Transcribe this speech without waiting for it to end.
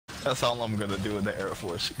That's all I'm gonna do in the Air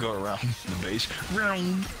Force. Go around the base.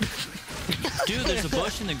 Dude, there's a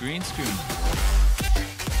bush in the green screen.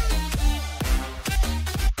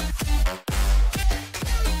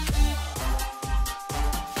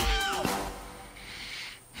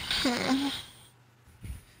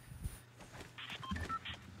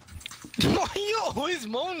 Why you always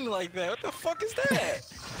moaning like that? What the fuck is that?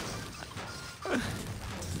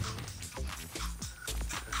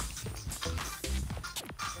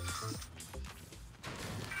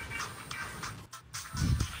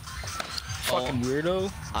 Fucking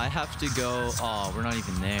weirdo. I have to go. Oh, we're not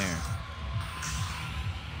even there.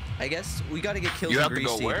 I guess we gotta get kills You in have to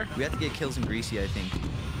Greasy. go where? We have to get kills in Greasy, I think.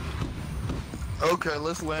 Okay,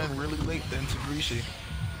 let's land really late then to Greasy.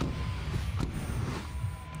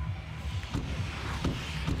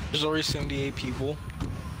 There's already 78 people.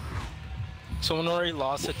 Someone already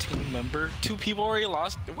lost a team member. 2 people already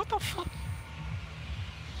lost. What the fuck?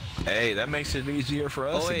 Hey, that makes it easier for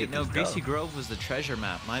us. Oh to wait, get no, this Greasy done. Grove was the treasure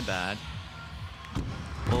map. My bad.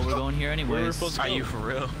 Well, we're going here anyways. supposed to Are go. you for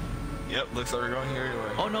real? Yep, looks like we're going here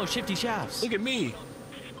anyway. Oh no, Shifty Shafts. Look at me.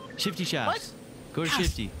 Shifty Shafts. Go to Yes.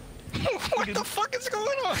 Shifty. What the fuck is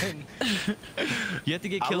going on? You have to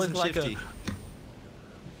get I kills look in like Shifty.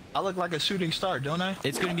 I look like a shooting star, don't I?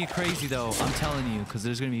 It's gonna be crazy though, I'm telling you, because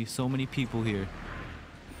there's gonna be so many people here.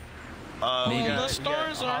 We Maybe. got, The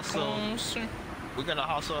stars are hustle. closer. We're gonna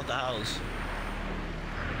hustle at the house.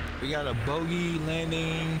 We got a bogey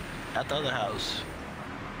landing at the other house.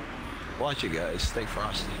 Watch it, guys. Stay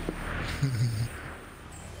frosty.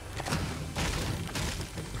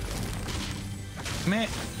 Man,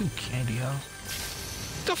 you candy hoe.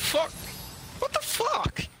 What the fuck? What the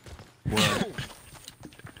fuck? What?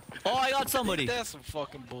 Oh, I got somebody. That's some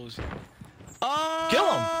fucking bullshit. Oh, Kill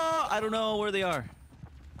 'em. I don't know where they are.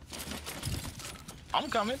 I'm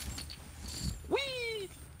coming. Whee!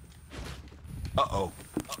 Uh-oh.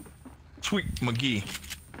 Sweet McGee.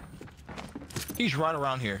 He's right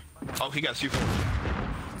around here. Oh, he got super.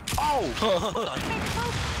 Oh!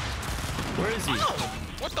 Where is he?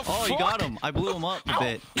 What the fuck? Oh, you got him. I blew him up a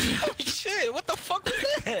bit. Shit, what the fuck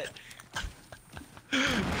was that?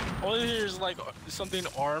 All you hear is like something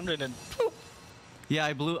armed and then poof. Yeah,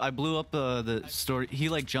 I blew up the story. He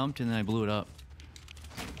like jumped and then I blew it up.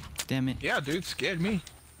 Damn it. Yeah, dude, scared me.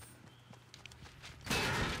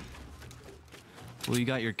 Well, you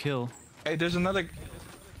got your kill. Hey, there's another.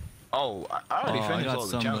 Oh, I already Oh, I finished got all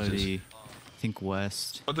the challenges. somebody. I think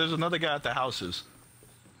west. But there's another guy at the houses.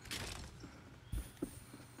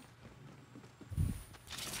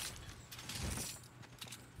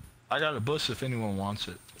 I got a bus if anyone wants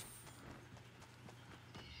it.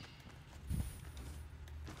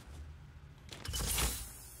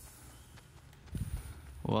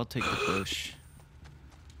 Well, I'll take the bush.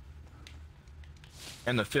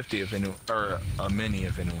 And the 50 if anyone, or a mini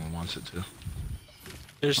if anyone wants it to.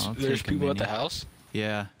 There's I'll there's take a people at the mini. house.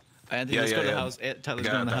 Yeah. Anthony, Yeah, let's yeah, go to yeah. the house. Tyler's The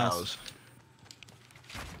guy going to at the house.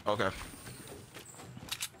 Okay.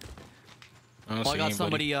 I don't Oh, I see got anybody.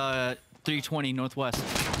 somebody 320 northwest.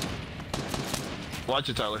 Watch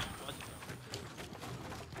it, Tyler.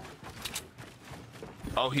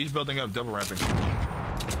 Oh, he's building up, double ramping. He's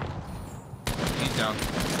down.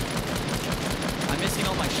 I'm missing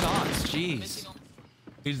all my shots. Jeez.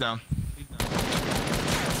 He's down.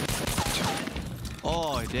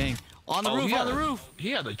 Oh, dang. On the Oh, roof, he on had the a- roof.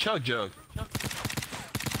 He had a chug jug.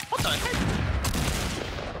 What the heck?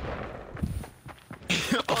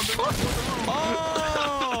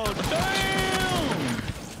 Oh, damn!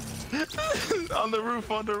 On the roof,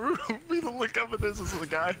 on the roof. We look up and this is the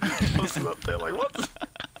guy posted up there like, what the?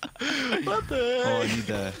 What the Oh, I heck? need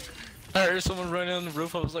that. I heard someone running on the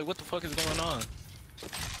roof. I was like, what the fuck is going on?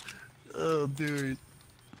 Oh, dude.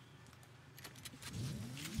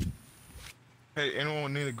 Hey,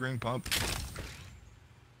 anyone need a green pump?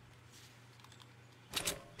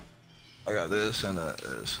 I got this and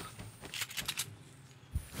this.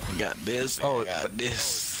 I got this. Oh, I got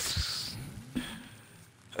this.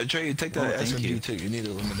 Trey, take that Oh, thank you. SMG too. You need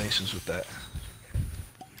eliminations with that.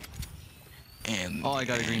 And Oh, I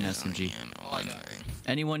got a green SMG.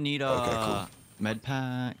 Anyone need cool. med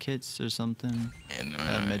pack kits or something?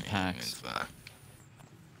 Med packs.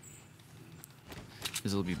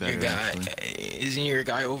 This will be better. Your guy, Actually. isn't your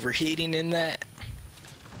guy overheating in that?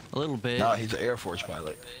 A little bit. Nah, he's an Air Force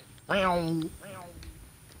pilot. Vroom,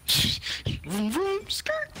 vroom,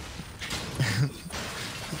 skirt.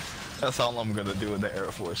 That's all I'm gonna do in the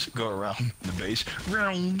Air Force. Go around the base.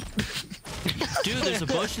 Dude, there's a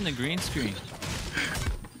bush in the green screen.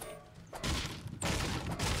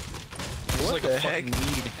 It's What like the a heck?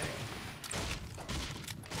 fucking weed.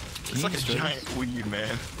 It's like a giant weed,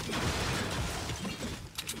 man.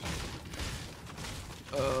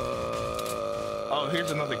 Oh,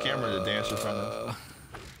 here's another camera to dance in front of.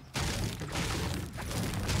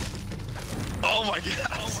 Oh my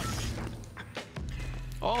god!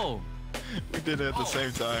 Oh! We did it at the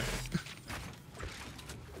same time.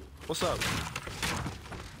 What's up?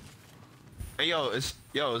 Hey, is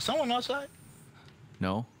someone outside?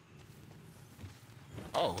 No.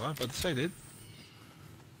 Oh, I was about to say, dude.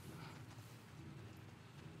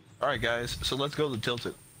 Alright, guys, so let's go to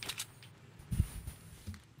Tilted.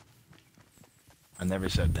 I never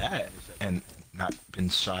said that, and not been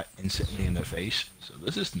shot instantly in the face, so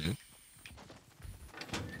this is new.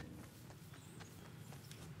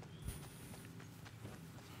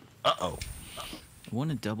 Uh-oh. I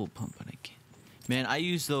want to double pump, but I can't. Man, I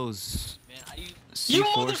use those You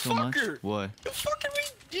C4 so much. motherfucker! What? You fucking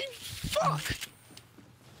you fuck!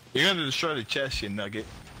 You're gonna destroy the chest, you nugget.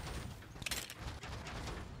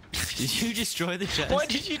 Did you destroy the chest? Why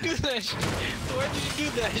did you do that shit? Why did you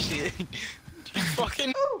do that shit? You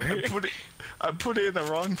fucking... I put it in the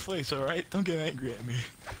wrong place, alright? Don't get angry at me.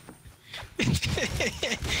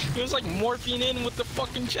 It was like morphing in with the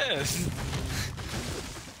fucking chest.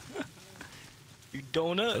 You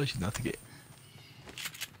donut. Told you not to get.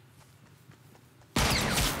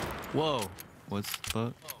 Whoa. What's the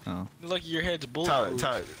fuck? Oh. Look, your head's bulletproof.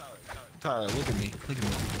 Tyler, look at me. Look at me.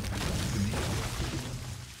 Look at me.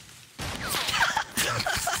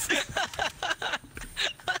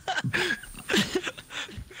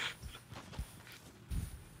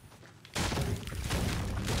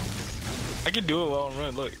 I can do it while I'm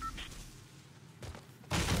running, look.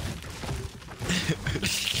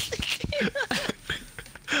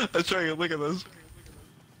 Let's try to look at this.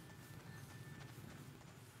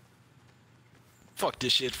 Fuck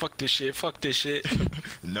this shit, fuck this shit, fuck this shit.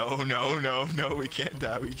 No, we can't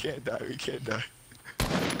die, we can't die, we can't die.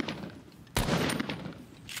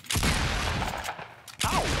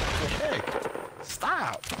 Ow! What the heck?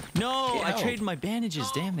 Stop! No, Get I out. traded my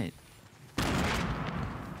bandages, damn it.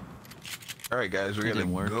 Alright guys, we're That gonna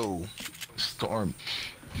didn't work. go. Storm.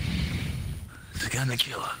 It's gonna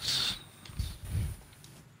kill us.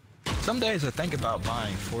 Some days I think about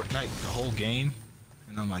buying Fortnite, the whole game,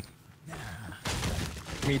 and I'm like, nah.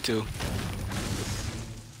 Me too.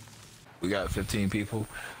 We got 15 people.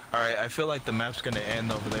 Alright, I feel like the map's gonna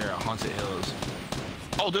end over there at Haunted Hills.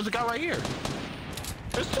 Oh, there's a guy right here.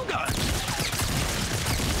 There's two guys.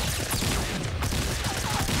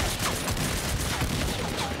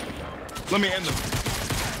 Let me end them.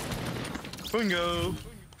 Bingo.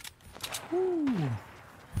 Woo.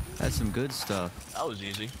 That's some good stuff. That was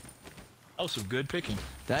easy. That was some good picking.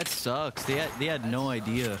 That sucks. They had no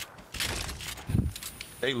idea.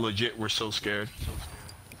 They legit were so scared.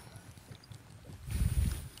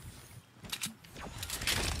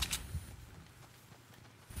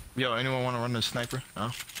 Yo, anyone want to run the sniper?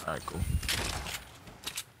 No? Alright, cool.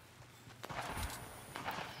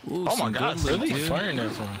 Ooh, Oh my some god, good loot, really? dude. Firing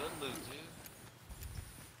that from.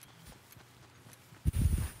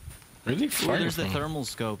 Really Ooh, firing there's the from. thermal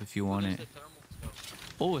scope if you want it.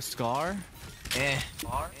 Oh, a scar? Eh.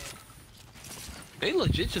 They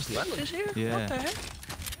legit just left this here? Yeah. What the heck?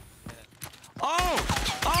 Oh!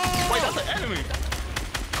 Oh! Wait, that's an enemy!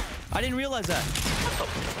 I didn't realize that.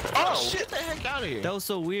 Oh, shit the heck out of here. That was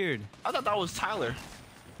so weird. I thought that was Tyler.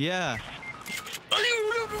 Yeah.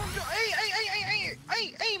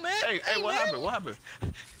 Hey, man. Hey, what man. happened? What happened?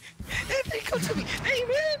 Hey, come to me. Hey,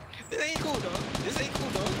 man. This ain't cool, dog. This ain't cool,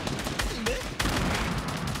 dog. Hey, man.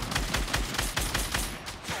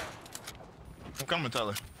 I'm coming,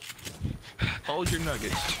 Tyler. Hold your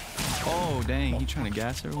nuggets. Oh, dang. He trying to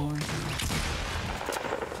gas everyone?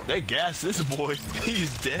 They gassed this boy.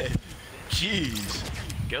 He's dead. Jeez.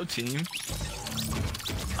 Go team.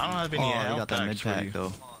 I don't have any Oh, they health got that mid packs for you. pack,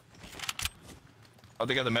 though. Oh,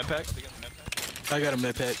 they got the med pack? I got a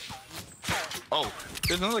med pack. Oh,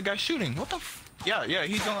 there's another guy shooting. What the f? Yeah,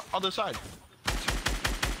 he's on the other side.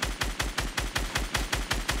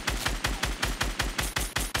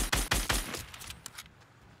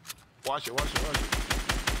 Watch it.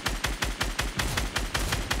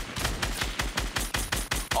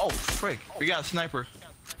 Oh, frick. We got a sniper.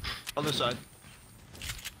 Other side.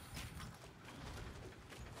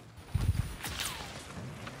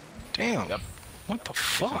 Damn. Yep. What the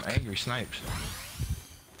Some fuck? angry snipes.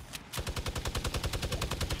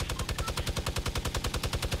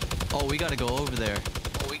 Oh, we gotta go over there.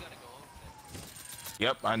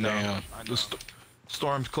 Yep, I know. Damn. The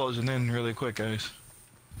storm's closing in really quick, guys.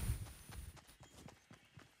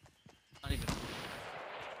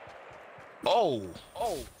 Oh!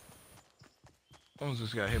 Someone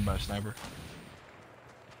just got hit by a sniper.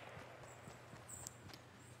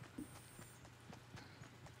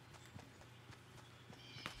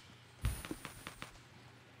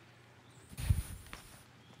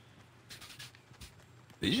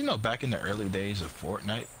 Did you know back in the early days of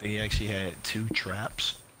Fortnite, they actually had 2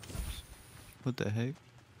 traps? What the heck?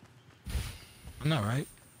 I know, right?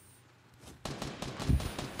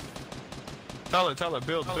 Tyler,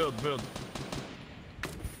 build.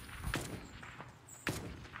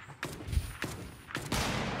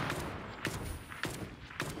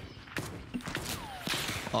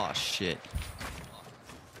 Oh shit.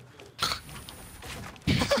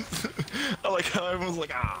 I like how everyone's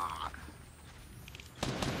like, ah.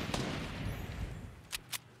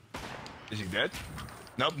 Is he dead?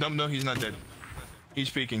 Nope, no, he's not dead. He's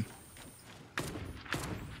peeking.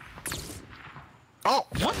 Oh,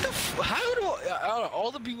 what the how do out of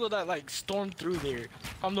all the people that like stormed through there,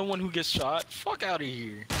 I'm the one who gets shot? Fuck out of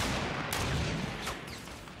here.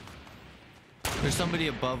 There's somebody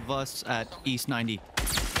above us at East 90.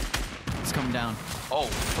 It's coming down. Oh,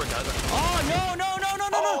 frick, Oh no!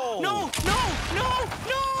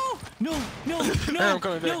 I'm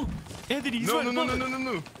coming back. No! Anthony, he's right above us.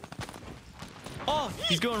 No. Oh,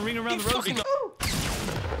 he's going ring around the rosy.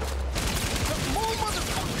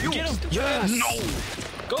 Get him! Yes! No!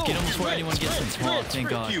 Go! Get him before anyone gets him. Oh, thank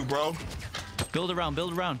God. You, bro. Build around.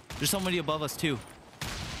 There's somebody above us too.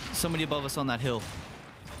 Somebody above us on that hill.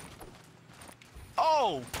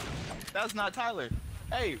 Oh! That's not Tyler.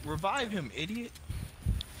 Hey, revive him, idiot.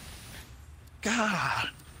 God.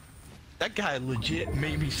 That guy legit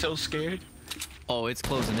made me so scared. Oh, it's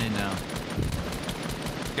closing in now.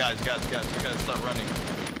 Guys, we gotta start running.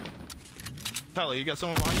 Tyler, you got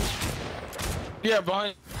someone behind you? Yeah,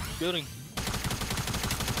 behind building.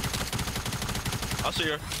 I'll see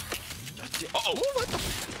her. Uh-oh. Oh, what the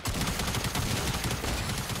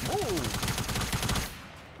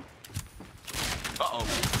Uh-oh.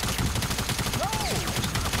 No!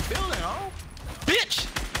 Building, oh! bitch?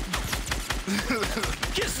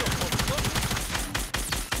 Get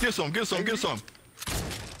some.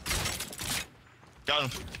 Got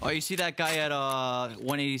him. Oh, you see that guy at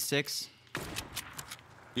 186?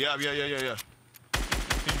 Yeah. He's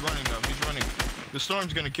running though. The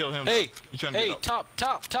storm's gonna kill him. Hey, He's trying to get up.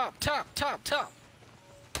 top.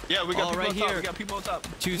 Yeah, we got Oh, people right on top. here. We got people on top.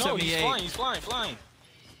 No, 278. he's flying.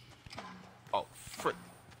 Oh, frick.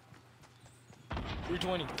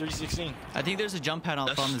 320, 316. I think there's a jump pad up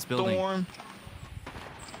That's on this building. Storm.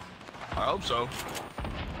 I hope so.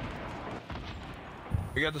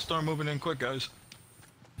 We got the storm moving in quick, guys.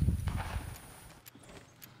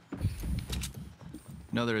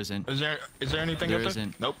 No, there isn't. Is there anything There up there?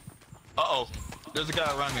 isn't. Nope. Uh-oh. There's a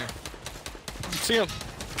guy around here. See him.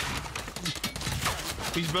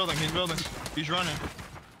 He's building. He's running.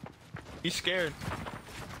 He's scared.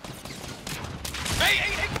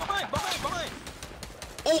 Hey, behind.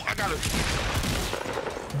 Oh, I got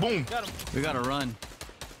it. Boom. Got him. We gotta run.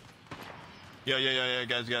 Yeah,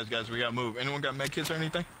 guys, we gotta move. Anyone got med kits or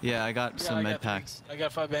anything? Yeah, I got some med packs. I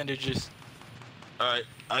got 5 bandages. Alright,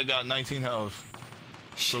 I got 19 health.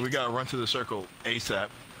 So we gotta run to the circle ASAP.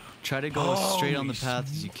 Try to go as straight on the Holy path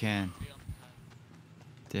as you can.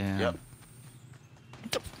 Damn. Yep.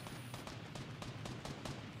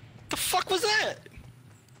 The fuck was that?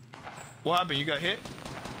 What happened? You got hit?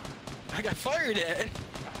 I got fired at.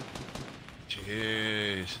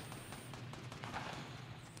 Jeez.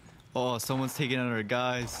 Oh, someone's taking out our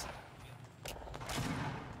guys.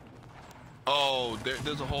 Oh,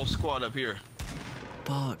 there's a whole squad up here.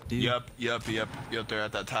 Fuck, dude. Yep. They're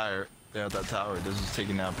at that tower. They're at that tower. This is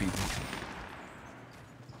taking out people.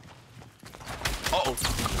 Uh-oh.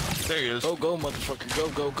 There he is. Go, motherfucker.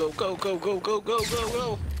 Go.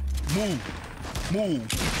 Move.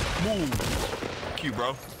 Q,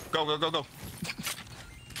 bro. Go.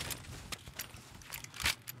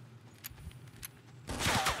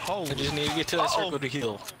 Holy. I just need to get to that circle to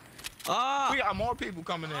heal. Ah! We got more people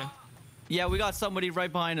coming in. Yeah, we got somebody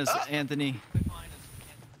right behind us, Anthony.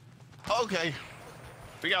 Okay.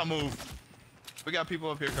 We gotta move. We got people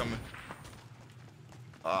up here coming.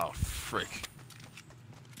 Oh, frick.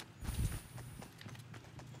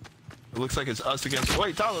 It looks like it's us against...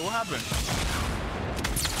 Wait, Tyler, what happened?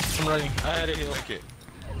 I'm running. I had a heal. Okay.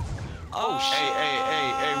 Oh,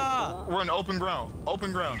 Hey. We're in open ground.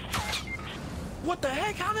 What the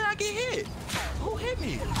heck? How did I get hit? Who hit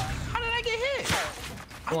me? How did I get hit?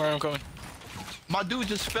 Don't worry, I'm coming. My dude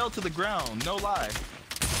just fell to the ground. No lie.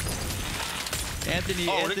 Anthony,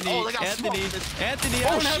 Oh, Anthony, they got Anthony, smoked. Anthony, I Oh,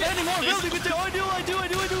 don't have shit. any more building with you. I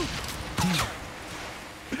do.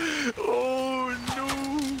 Oh no!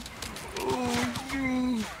 Oh no!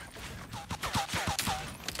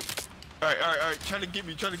 Alright. Try to get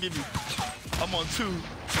me. I'm on 2.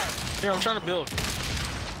 Here, I'm trying to build.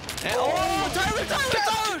 Hey, oh, Tyler!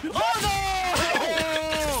 Oh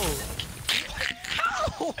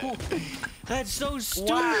no! That's so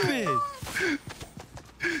stupid.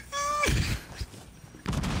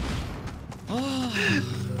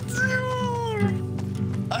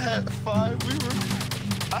 I had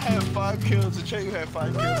 5. I had 5 kills. The Che had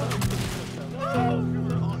 5 kills. No!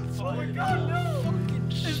 Oh my god, no!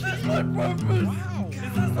 Is this my purpose? Wow. Is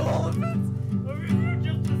this